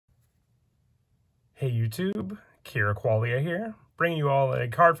Hey YouTube, Kira Qualia here, bringing you all a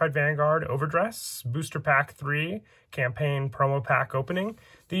Cardfight Vanguard Overdress Booster Pack 3 campaign promo pack opening.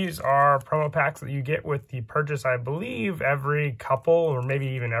 These are promo packs that you get with the purchase, I believe, every couple or maybe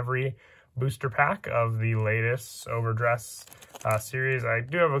even every booster pack of the latest Overdress series. I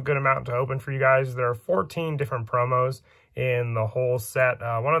do have a good amount to open for you guys. There are 14 different promos in the whole set.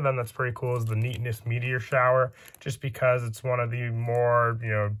 One of them that's pretty cool is the Neatness Meteor Shower, just because it's one of the more,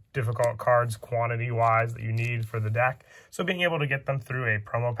 difficult cards quantity-wise that you need for the deck. So being able to get them through a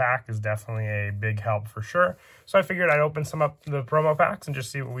promo pack is definitely a big help for sure. So I figured I'd open some up the promo packs and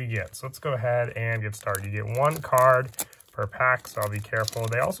just see what we get. So let's go ahead and get started. You get one card per pack, so I'll be careful.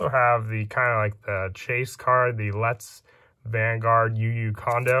 They also have the kind of like the chase card, the Let's Vanguard UU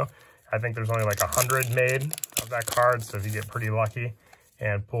Kondo. I think there's only like 100 made of that card, so if you get pretty lucky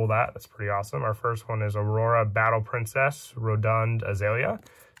and pull that, that's pretty awesome. Our first one is Aurora Battle Princess Rodund Azalea.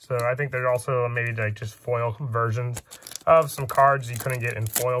 So I think there's also maybe like just foil versions of some cards you couldn't get in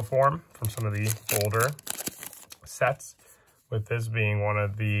foil form from some of the older sets, with this being one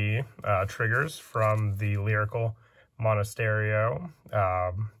of the triggers from the Lyrical Monasterio,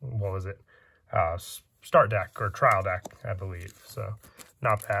 what was it? Start deck or trial deck, I believe. So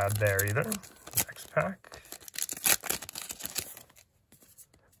not bad there either. Next pack.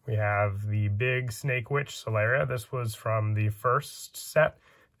 We have the big Snake Witch Solaria. This was from the first set,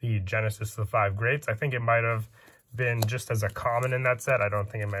 the Genesis of the Five Greats. I think it might have been just as a common in that set. I don't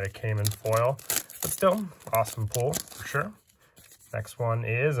think it might have came in foil, but still, awesome pull for sure. Next one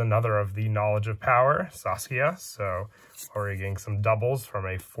is another of the Knowledge of Power, Saskia. So already getting some doubles from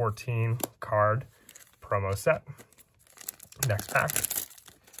a 14 card promo set. Next pack.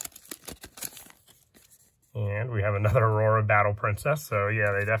 And we have another Aurora Battle Princess. So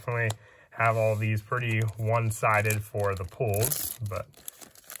yeah, they definitely have all these pretty one-sided for the pulls. But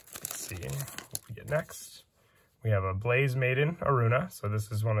let's see what we get next. We have a Blaze Maiden Aruna. So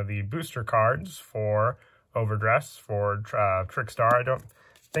this is one of the booster cards for Overdress for Trickstar. I don't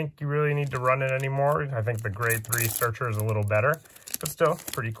think you really need to run it anymore. I think the grade 3 Searcher is a little better, but still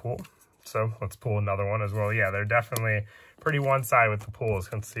pretty cool. So let's pull another one as well. Yeah, they're definitely pretty one-sided with the pulls.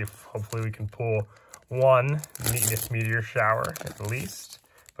 Let's see if hopefully we can pull one Neatness Meteor Shower at least.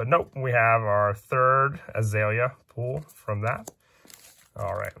 But nope, we have our third Azalea pull from that.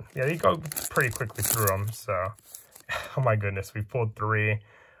 All right. Yeah, you go pretty quickly through them. So, oh my goodness, we pulled 3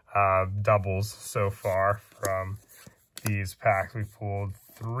 doubles so far from these packs. We pulled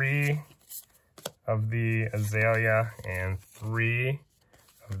 3 of the Azalea and 3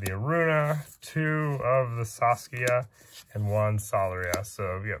 of the Aruna, 2 of the Saskia, and 1 Solaria.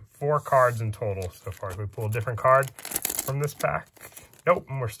 So we have 4 cards in total so far. We pulled a different card from this pack. Nope,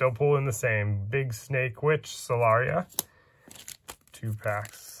 and we're still pulling the same. Big Snake Witch Solaria. 2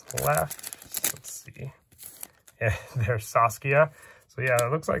 packs left. Let's see. Yeah, there's Saskia. So yeah,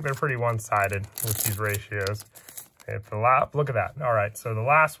 it looks like they're pretty one-sided with these ratios. Look at that. All right, so the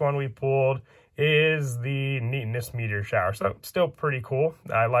last one we pulled is the Neatness Meteor Shower. So still pretty cool.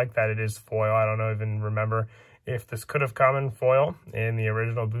 I like that it is foil. I don't even remember if this could have come in foil in the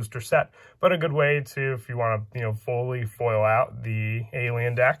original booster set, but a good way to, if you want to, fully foil out the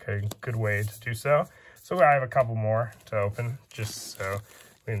alien deck, a good way to do so. So I have a couple more to open just so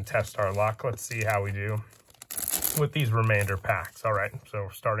we can test our luck. Let's see how we do with these remainder packs. All right, so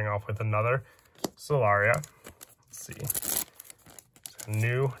we're starting off with another Solaria. Let's see. A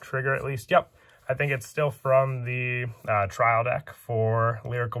new trigger at least. Yep. I think it's still from the trial deck for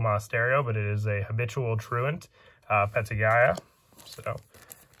Lyrical Monasterio, but it is a Habitual Truant Petagaya. So,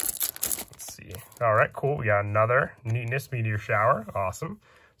 let's see. All right, cool. We got another Neatness Meteor Shower. Awesome.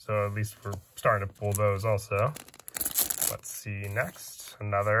 So at least we're starting to pull those also. Let's see next.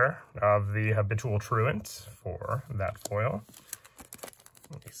 Another of the Habitual Truant for that foil.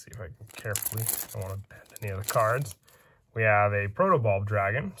 Let me see if I can carefully, I don't want to bend any of the cards. We have a Protobulb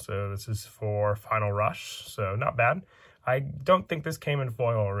Dragon, so this is for Final Rush, so not bad. I don't think this came in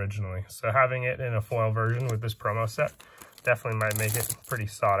foil originally, so having it in a foil version with this promo set definitely might make it pretty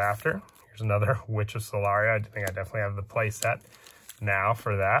sought after. Here's another Witch of Solaria. I think I definitely have the play set now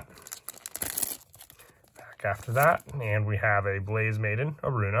for that. Back after that, and we have a Blaze Maiden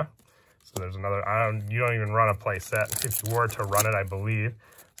Aruna. So there's another, you don't even run a play set if you were to run it, I believe.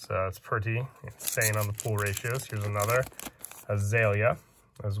 So it's pretty insane on the pull ratios. Here's another Azalea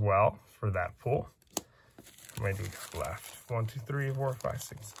as well for that pull. How many do we got left? 1, 2, 3, 4, 5,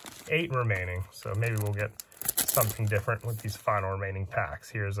 6, 8 remaining. So maybe we'll get something different with these final remaining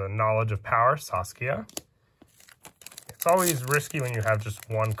packs. Here's a Knowledge of Power, Saskia. It's always risky when you have just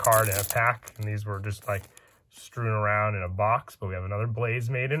one card in a pack, and these were just like strewn around in a box. But we have another Blaze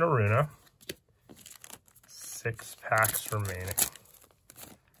Maiden Aruna. 6 packs remaining.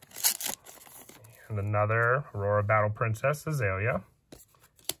 And another Aurora Battle Princess Azalea.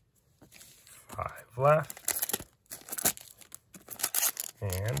 5 left.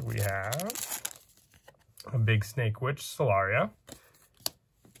 And we have a Big Snake Witch Solaria.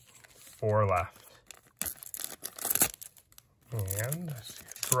 4 left. And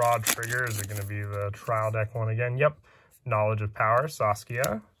draw trigger, is it going to be the trial deck one again? Yep. Knowledge of Power,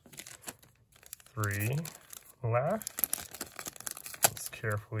 Saskia. 3 left. Let's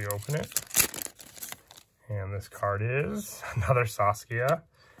carefully open it. And this card is another Saskia.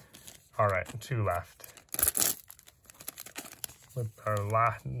 All right, 2 left. With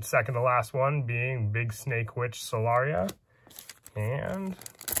our second to last one being Big Snake Witch Solaria. And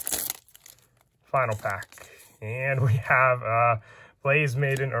final pack. And we have Blaze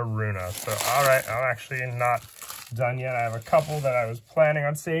Maiden Aruna. So, all right, I'm actually not done yet. I have a couple that I was planning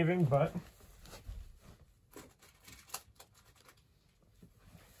on saving, but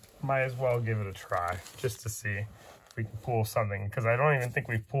might as well give it a try just to see if we can pull something, because I don't even think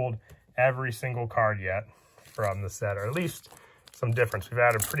we've pulled every single card yet from the set, or at least some difference. We've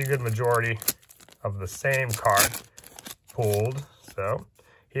had a pretty good majority of the same card pulled. So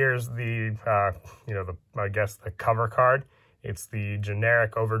here's the, I guess the cover card. It's the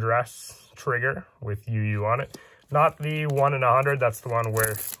generic Overdress trigger with UU on it. Not the 1 in 100, that's the one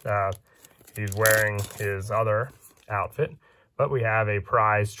where he's wearing his other outfit. But we have a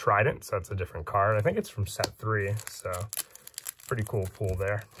prize trident, so that's a different card. I think it's from set 3, so pretty cool pull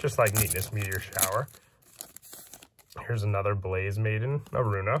there. Just like Neatness Meteor Shower. Here's another Blaze Maiden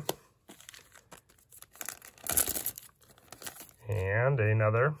Aruna. And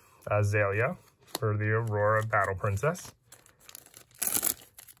another Azalea for the Aurora Battle Princess.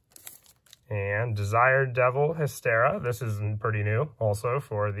 And Desired Devil Hystera. This is pretty new also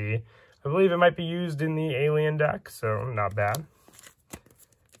for the, I believe it might be used in the Alien deck, so not bad.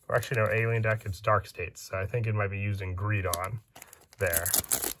 Or actually, no, Alien deck, it's Dark States. So I think it might be used in Greedon there.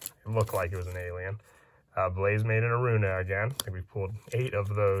 It looked like it was an Alien. Blaze Maiden Aruna again. I think we've pulled 8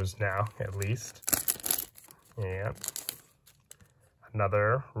 of those now, at least. And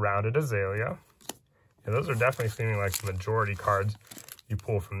another Rounded Azalea. And those are definitely seeming like the majority cards you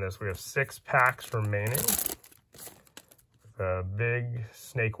pull from this. We have 6 packs remaining. The Big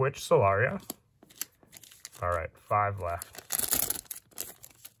Snake Witch Solaria. All right, 5 left.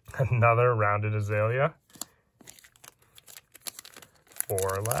 Another Rounded Azalea. 4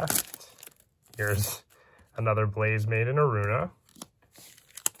 left. Here's another Blaze Maiden Aruna.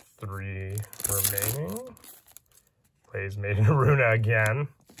 3 remaining. Blaze Maiden Aruna again.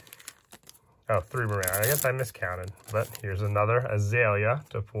 Oh, 3 remaining. I guess I miscounted. But here's another Azalea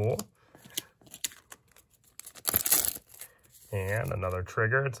to pull. And another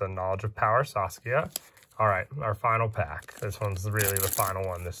trigger. It's a Knowledge of Power Saskia. All right, our final pack. This one's really the final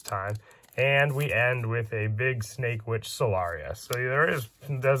one this time. And we end with a Big Snake Witch Solaria. So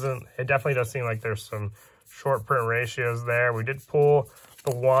it definitely does seem like there's some short print ratios there. We did pull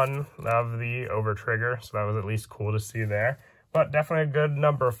the 1 of the over trigger, so that was at least cool to see there. But definitely a good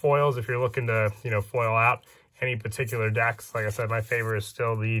number of foils if you're looking to, foil out any particular decks. Like I said, my favorite is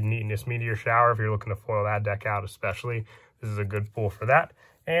still the Neatness Meteor Shower. If you're looking to foil that deck out especially, this is a good pull for that.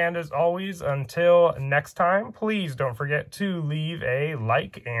 And as always, until next time, please don't forget to leave a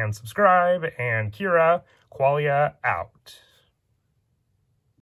like and subscribe. And Kira, Qualia out.